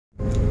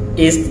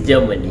East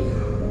Germany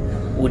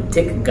would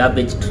take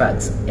garbage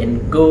trucks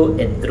and go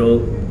and throw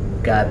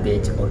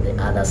garbage on the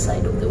other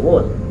side of the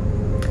wall.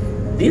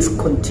 This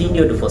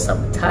continued for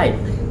some time,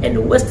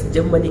 and West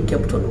Germany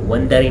kept on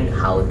wondering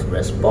how to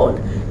respond,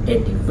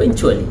 and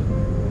eventually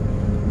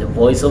the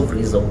voice of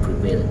reason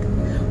prevailed.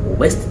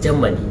 West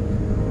Germany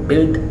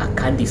built a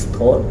candy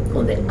store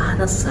on the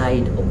other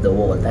side of the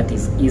wall, that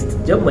is East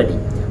Germany,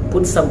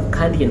 put some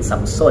candy and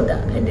some soda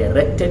and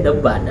erected a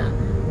banner,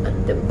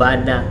 and the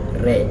banner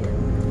read,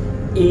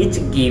 "Each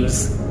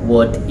gives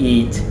what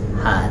each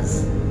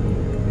has."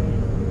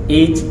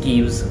 Each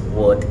gives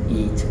what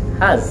each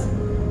has.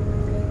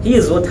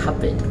 Here's what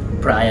happened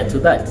prior to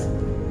that.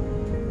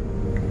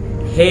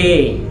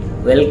 Hey,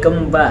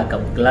 welcome back.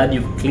 I'm glad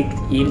you've clicked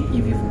in.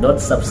 If you've not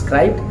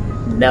subscribed,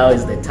 now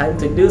is the time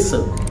to do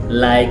so.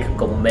 Like,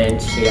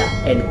 comment, share,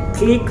 and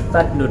click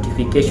that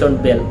notification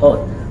bell on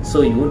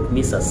so you won't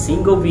miss a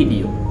single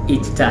video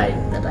each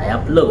time that I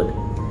upload.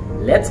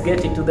 Let's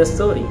get into the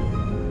story.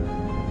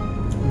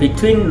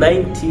 Between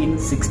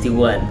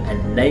 1961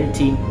 and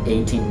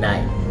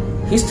 1989,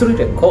 history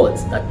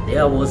records that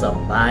there was a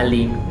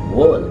Berlin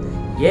Wall.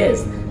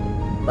 Yes,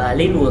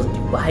 Berlin was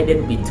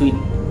divided between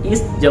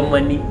East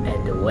Germany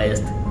and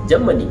West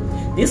Germany.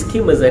 This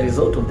came as a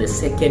result of the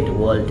Second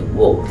World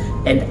War,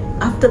 and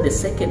after the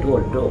Second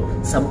World War,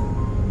 some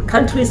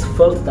countries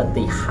felt that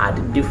they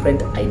had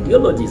different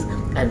ideologies,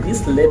 and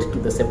this led to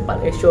the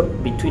separation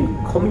between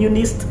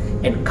communists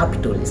and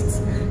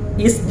capitalists.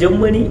 East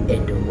Germany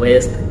and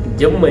West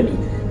Germany,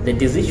 the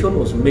decision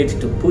was made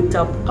to put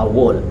up a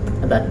wall,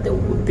 that the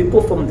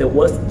people from the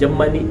West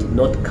Germany did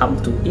not come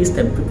to East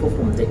and people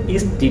from the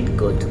East did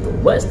go to the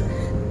West.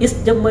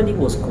 East Germany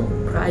was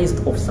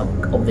comprised of some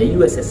of the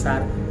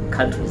USSR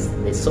countries,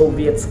 the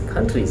Soviet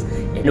countries,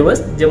 and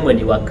West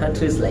Germany were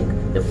countries like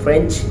the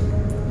French,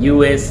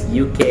 US,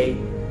 UK,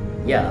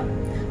 yeah.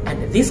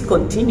 And this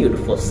continued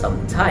for some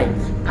time,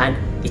 and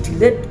it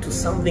led to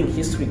something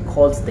history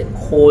calls the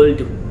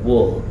Cold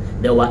War.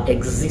 There were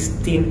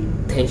existing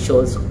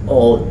tensions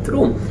all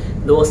through.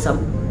 There was some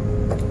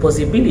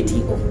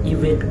possibility of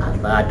even a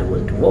third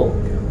world war.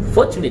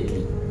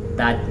 Fortunately,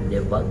 that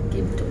never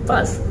came to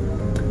pass.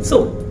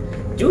 So,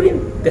 during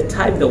the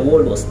time the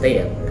war was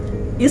there,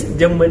 East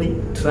Germany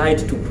tried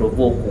to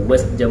provoke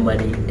West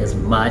Germany as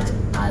much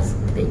as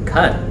they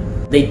can.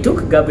 They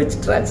took garbage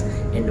trucks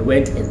and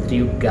went and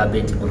threw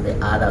garbage on the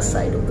other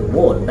side of the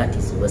wall, that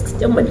is West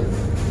Germany.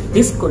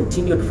 This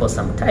continued for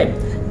some time,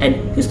 and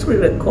history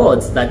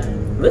records that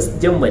West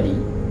Germany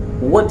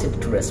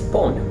wanted to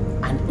respond,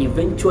 and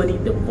eventually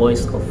the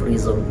voice of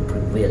reason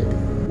prevailed.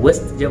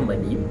 West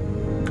Germany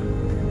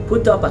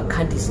put up a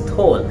candy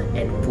stall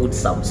and put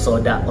some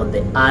soda on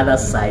the other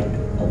side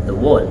of the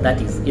wall,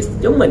 that is East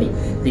Germany.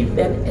 They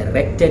then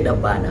erected a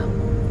banner,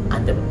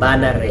 and the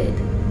banner read,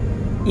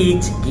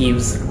 "Each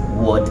gives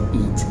what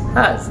each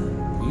has."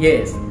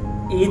 Yes,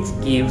 each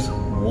gives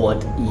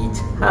what each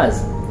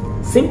has.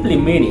 Simply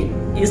meaning,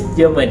 East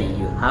Germany,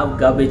 you have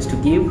garbage to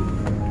give,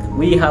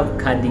 we have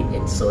candy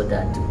and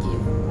soda to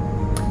give.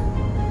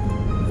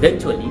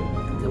 Eventually,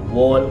 the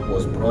wall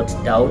was brought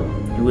down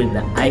during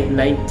the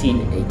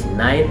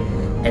 1989,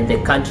 and the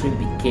country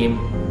became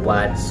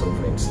one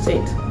sovereign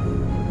state.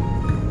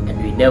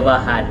 And we never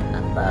had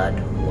a third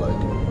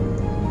world war.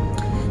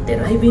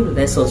 Deriving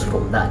lessons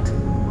from that,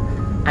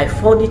 I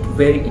found it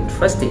very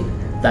interesting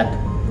that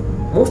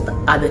most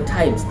other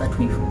times that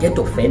we get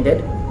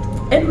offended,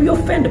 and we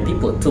offend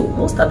people too,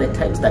 most of the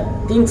times that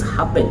things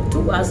happen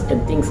to us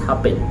and things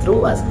happen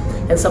through us,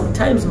 and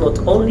sometimes not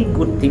only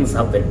good things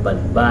happen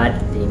but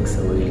bad things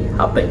really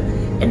happen.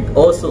 And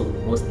also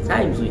most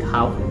times we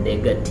have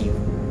negative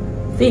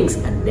things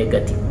and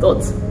negative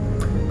thoughts.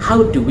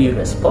 How do we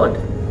respond?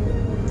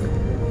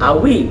 Are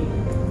we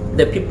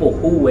the people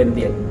who, when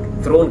they're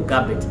thrown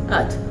garbage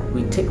at,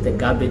 we take the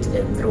garbage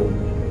and throw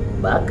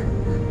back?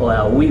 Or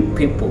are we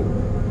people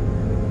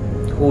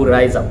who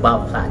rise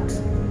above that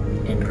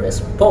and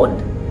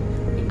respond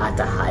at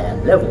a higher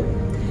level?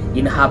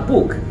 In her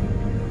book,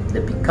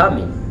 The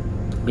Becoming,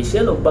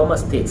 Michelle Obama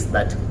states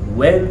that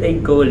when they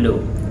go low,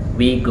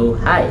 we go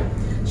high.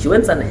 She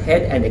went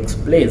ahead and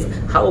explains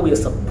how we are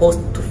supposed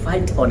to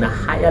fight on a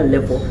higher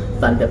level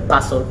than the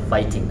person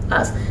fighting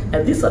us.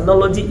 And this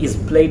analogy is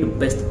played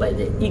best by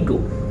the eagle.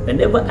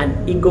 Whenever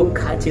an eagle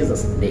catches a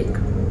snake,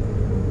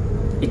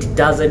 it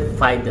doesn't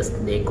find the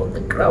snake on the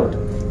ground.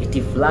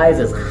 It flies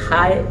as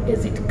high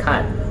as it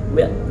can,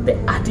 where the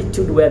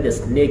attitude where the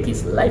snake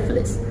is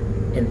lifeless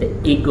and the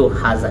eagle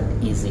has an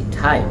easy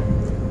time.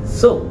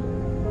 So,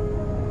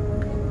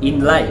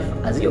 in life,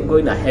 as you're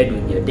going ahead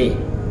with your day,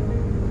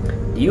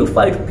 do you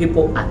fight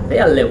people at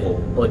their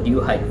level, or do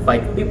you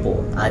fight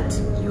people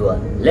at your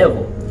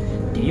level?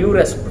 Do you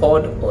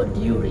respond or do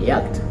you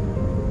react?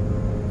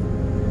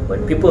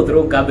 When people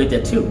throw garbage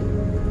at you,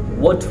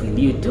 what will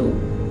you do?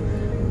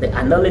 The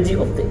analogy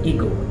of the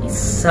eagle is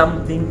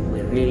something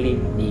we really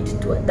need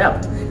to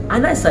adapt.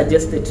 And I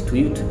suggest it to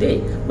you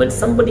today. When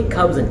somebody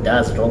comes and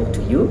does wrong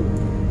to you,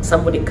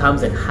 somebody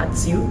comes and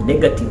hurts you,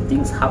 negative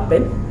things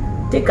happen,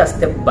 take a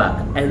step back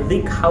and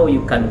think how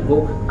you can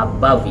go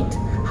above it,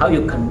 how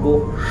you can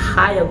go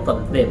higher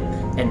than them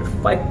and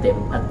fight them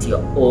at your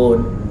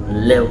own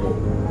level.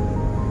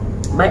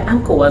 My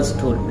uncle once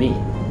told me,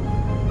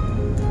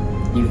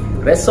 if you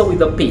wrestle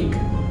with a pig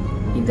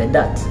in the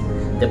dirt,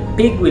 the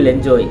pig will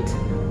enjoy it,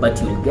 but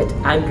you will get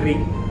angry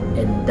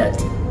and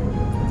dirty.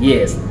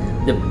 Yes,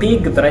 the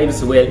pig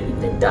thrives well in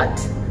the dirt,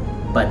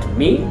 but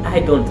me, I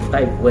don't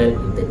thrive well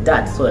in the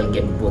dirt, so I'll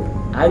get both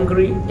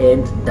angry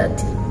and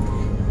dirty.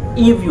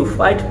 If you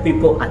fight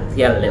people at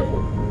their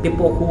level,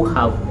 people who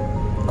have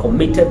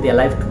committed their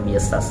life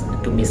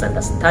to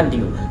misunderstand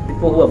you,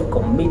 people who have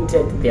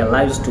committed their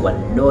lives to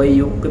annoy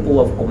you, people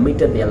who have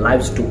committed their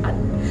lives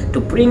to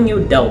bring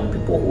you down,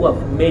 people who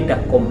have made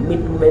a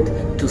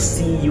commitment to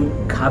see you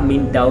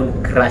coming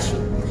down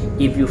crashing.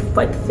 If you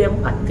fight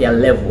them at their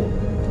level,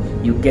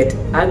 you get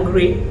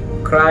angry,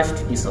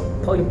 crushed,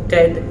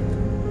 disappointed,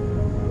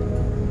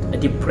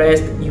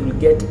 depressed. You will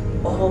get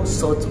all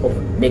sorts of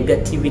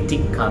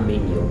negativity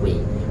coming your way.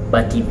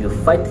 But if you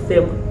fight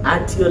them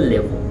at your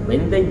level,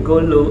 when they go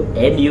low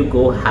and you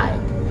go high,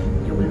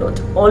 you will not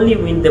only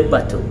win the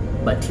battle,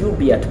 but you'll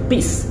be at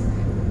peace,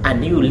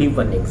 and you leave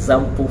an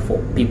example for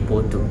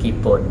people to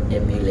keep on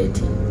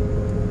emulating.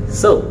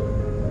 So,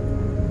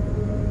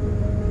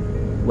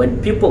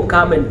 when people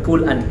come and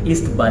pull an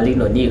East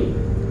Berlin on you,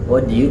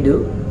 what do?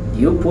 Do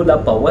you pull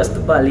up a West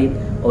Berlin,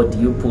 or do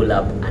you pull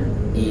up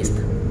an East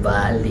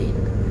Berlin?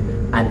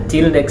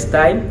 Until next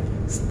time,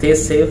 stay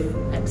safe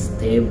and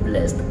stay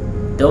blessed.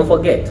 Don't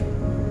forget,